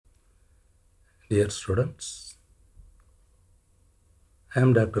Dear students, I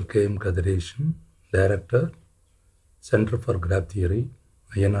am Dr. K. M. Kathiresan, Director, Center for Graph Theory,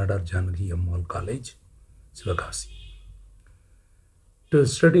 NADAR JANAKI Ammal College, Sivakasi. To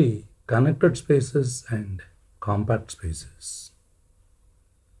study connected spaces and compact spaces,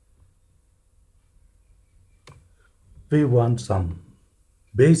 we want some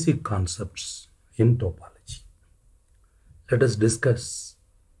basic concepts in topology. Let us discuss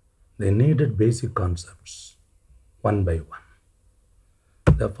the needed basic concepts one by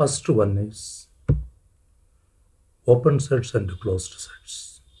one. The first one is open sets and closed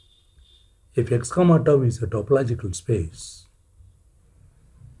sets. If x comma tau is a topological space,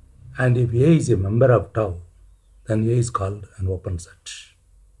 and if A is a member of tau, then A is called an open set.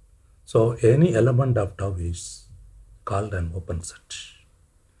 So any element of tau is called an open set.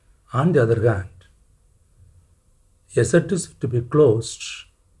 On the other hand, a set is to be closed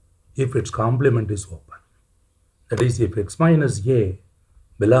if its complement is open. That is, if x minus A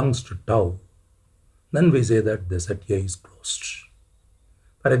belongs to tau, then we say that the set A is closed.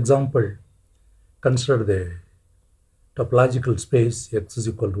 For example, consider the topological space x is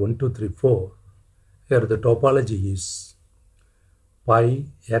equal to 1, 2, 3, 4. Here the topology is pi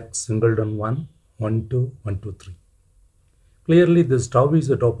x singleton 1, 1, 2, 1, 2, 3. Clearly, this tau is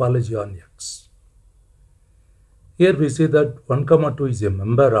a topology on x. Here we say that 1, 2 is a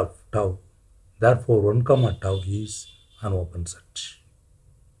member of tau. Therefore, 1, tau is an open set.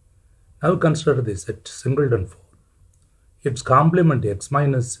 Now consider the set singleton 4. Its complement x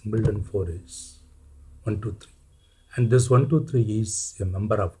minus singleton 4 is 1, 2, 3. And this 1, 2, 3 is a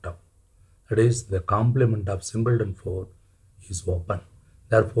member of tau. That is, the complement of singleton 4 is open.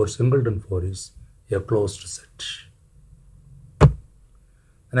 Therefore, singleton 4 is a closed set.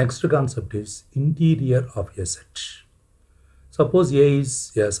 The next concept is interior of a set. Suppose A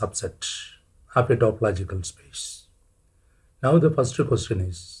is a subset of a topological space. Now the first question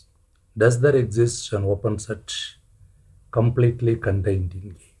is, does there exist an open set completely contained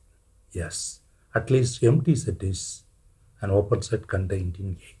in A? Yes, at least empty set is an open set contained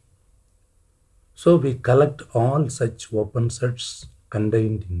in A. So we collect all such open sets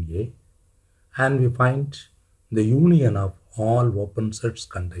contained in A and we find the union of all open sets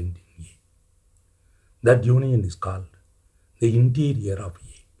contained in A. That union is called the interior of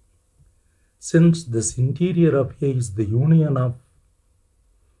A. Since this interior of A is the union of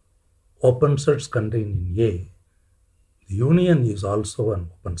open sets contained in A, the union is also an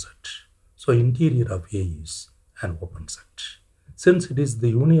open set. So interior of A is an open set. Since it is the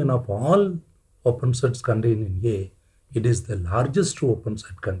union of all open sets contained in A, it is the largest open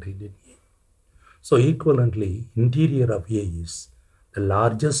set contained in A. So equivalently, interior of A is the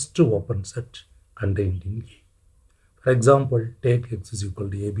largest open set contained in A. For example, take x is equal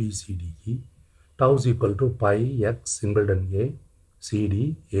to A, B, C, D, E. Tau is equal to pi x singleton A,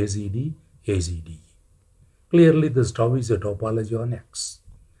 CD, ACD, ACD. Clearly, this tau is a topology on X.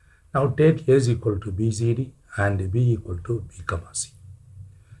 Now take A is equal to BCD and B equal to B, C.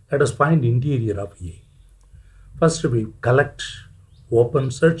 Let us find interior of A. First, we collect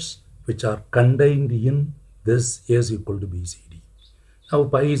open sets which are contained in this A is equal to BCD. Now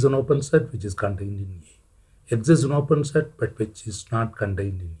pi is an open set which is contained in A. X is an open set but which is not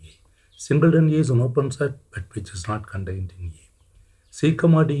contained in A. Singleton A is an open set but which is not contained in A. C,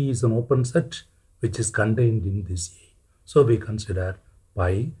 D is an open set which is contained in this A. So we consider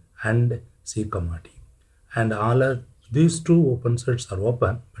pi and C, D. And all of these two open sets are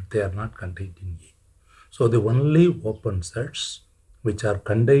open but they are not contained in A. So the only open sets which are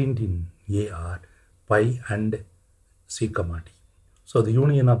contained in A are pi and C, D. So the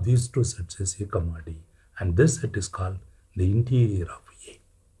union of these two sets is C, D. And this set is called the interior of A.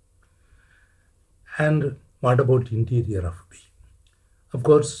 And what about interior of B? Of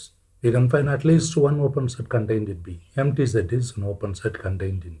course, we can find at least one open set contained in B. Empty set is an open set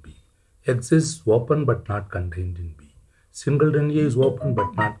contained in B. X is open but not contained in B. Singleton A is open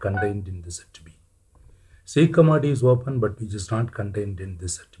but not contained in the set B. C, D is open but which is not contained in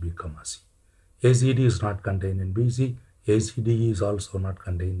this set B, C. ACD is not contained in BC. ACD is also not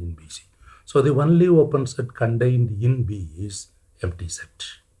contained in BC. So the only open set contained in B is empty set.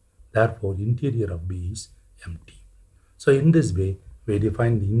 Therefore, interior of B is empty. So in this way, we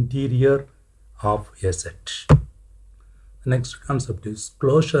define the interior of a set. The next concept is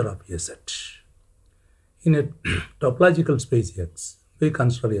closure of a set. In a topological space X, we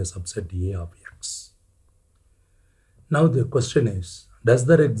consider a subset A of X. Now the question is, does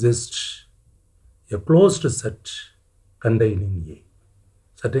there exist a closed set containing A?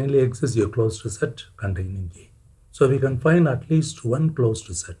 Certainly X is a closed set containing A. So we can find at least one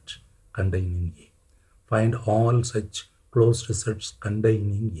closed set containing A. Find all such closed sets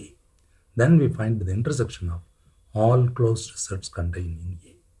containing A. Then we find the intersection of all closed sets containing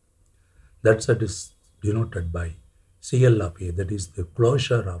A. That set is denoted by CL of A, that is the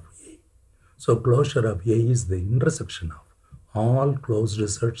closure of A. So closure of A is the intersection of all closed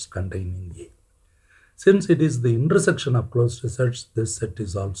sets containing A. Since it is the intersection of closed sets, this set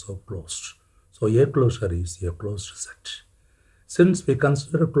is also closed. So A closure is a closed set. Since we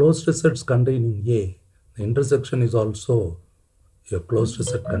consider closed sets containing A, the intersection is also a closed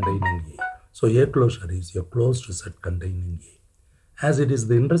set containing A. So A closure is a closed set containing A. As it is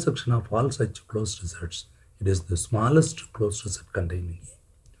the intersection of all such closed sets, it is the smallest closed set containing A.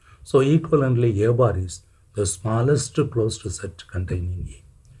 So equivalently, A bar is the smallest closed set containing A.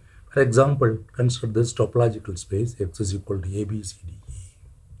 For example, consider this topological space X is equal to A, B, C, D, E.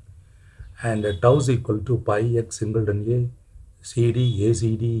 And tau is equal to pi X singleton A, CD,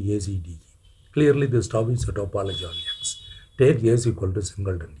 ACD, ACD. Clearly, this tau is a topology on X. Take A is equal to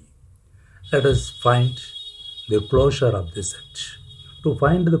singleton E. Let us find the closure of this set. To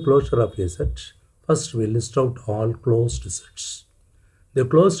find the closure of a set, first we list out all closed sets. The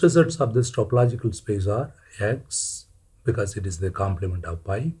closed sets of this topological space are X, because it is the complement of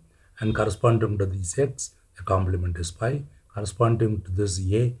pi, and corresponding to this X, the complement is pi. Corresponding to this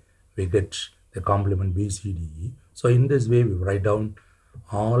A, we get the complement B, C, D, E. So in this way, we write down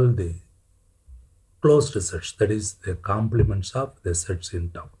all the closed sets, that is the complements of the sets in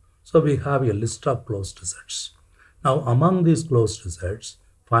tau. So we have a list of closed sets. Now among these closed sets,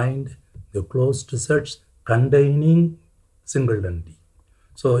 find the closed sets containing singleton D.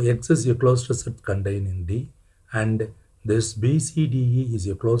 So X is a closed set containing D, and this BCDE is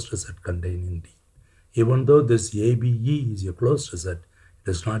a closed set containing D. Even though this ABE is a closed set, it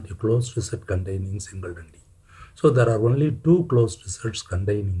is not a closed set containing singleton D. So there are only two closed sets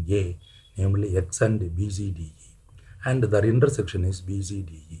containing A, namely X and BCDE, and their intersection is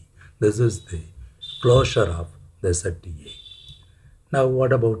BCDE. This is the closure of the set A. Now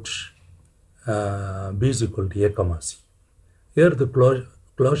what about B is equal to A comma C? Here the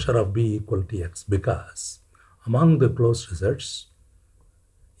closure of B equal to X, because among the closed sets,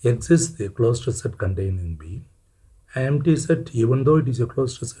 X is the closed set containing B. Empty set, even though it is a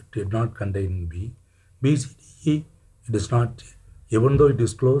closed set, did not contain B. BCDE, it is not, even though it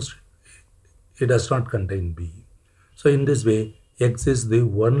is closed, it does not contain B. So in this way, X is the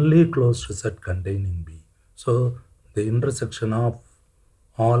only closed set containing B. So the intersection of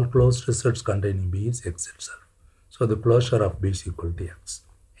all closed sets containing B is X itself. So the closure of B is equal to X.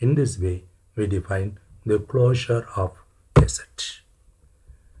 In this way, we define the closure of a set.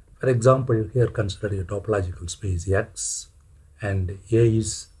 For example, here consider a topological space X, and A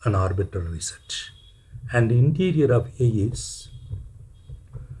is an arbitrary set. And the interior of A is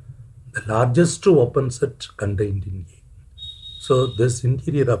the largest open set contained in A. So this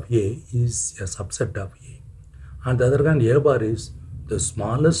interior of A is a subset of A. On the other hand, A bar is the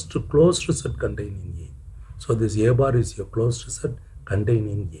smallest closed set containing A. So this A bar is a closed set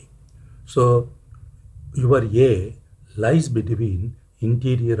containing A. So your A lies between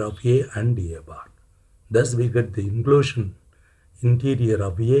interior of A and A bar. Thus we get the inclusion interior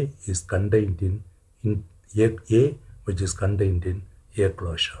of A is contained in A, which is contained in A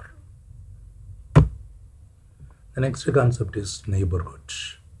closure. The next concept is neighborhood.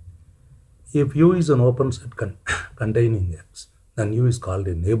 If U is an open set containing X, then U is called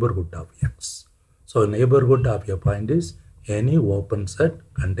a neighborhood of X. So a neighborhood of a point is any open set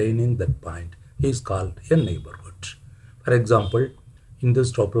containing that point is called a neighborhood. For example, in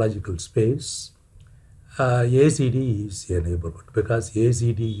this topological space, ACD is a neighborhood because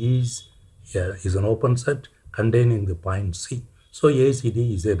ACD is an open set containing the point C. So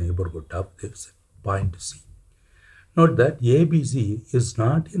ACD is a neighborhood of this point C. Note that ABC is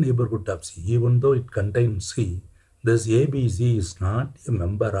not a neighborhood of C. Even though it contains C, this ABC is not a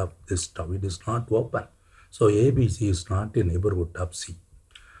member of this tau. It is not open. So ABC is not a neighborhood of C.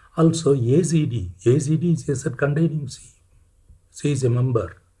 Also ACD is a set containing C. C is a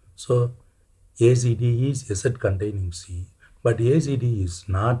member. So ACD is a set containing C. But ACD is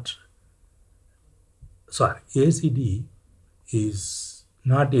not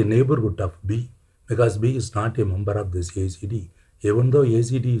a neighborhood of B, because B is not a member of this ACD. Even though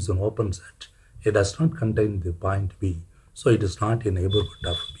ACD is an open set, it does not contain the point B, so it is not a neighborhood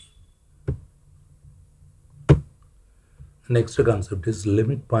of B. The next concept is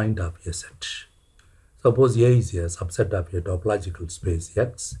limit point of a set. Suppose A is a subset of a topological space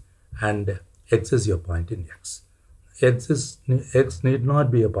X, and X is a point in X. X need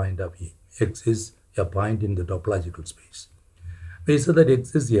not be a point of A. X is a point in the topological space. We say that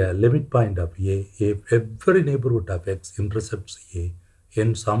X is a limit point of A if every neighborhood of X intercepts A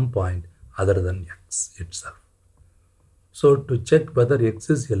in some point other than X itself. So to check whether X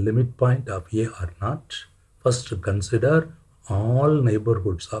is a limit point of A or not, first consider all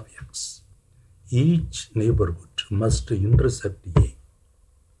neighborhoods of X. Each neighborhood must intercept A.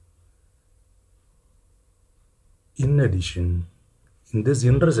 In addition, in this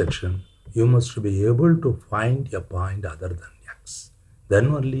intersection, you must be able to find a point other than X. Then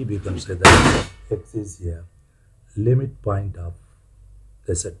only we can say that X is a limit point of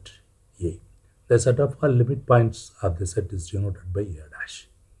the set A. The set of all limit points of the set is denoted by A dash.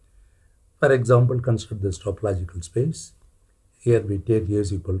 For example, consider this topological space. Here we take A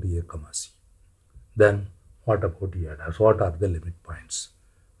is equal to A comma C. Then what about A dash? What are the limit points?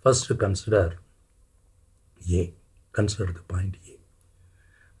 First consider A. Consider the point A.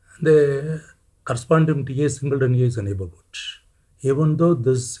 The corresponding to A singleton A is a neighborhood. Even though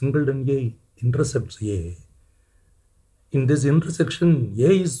this singleton A intercepts A, in this intersection A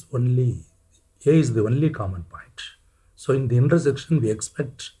is the only common point. So in the intersection we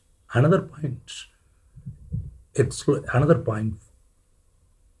expect another point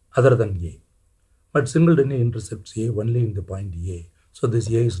other than A. But singleton A intercepts A only in the point A. So this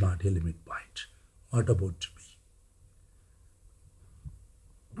A is not a limit point. What about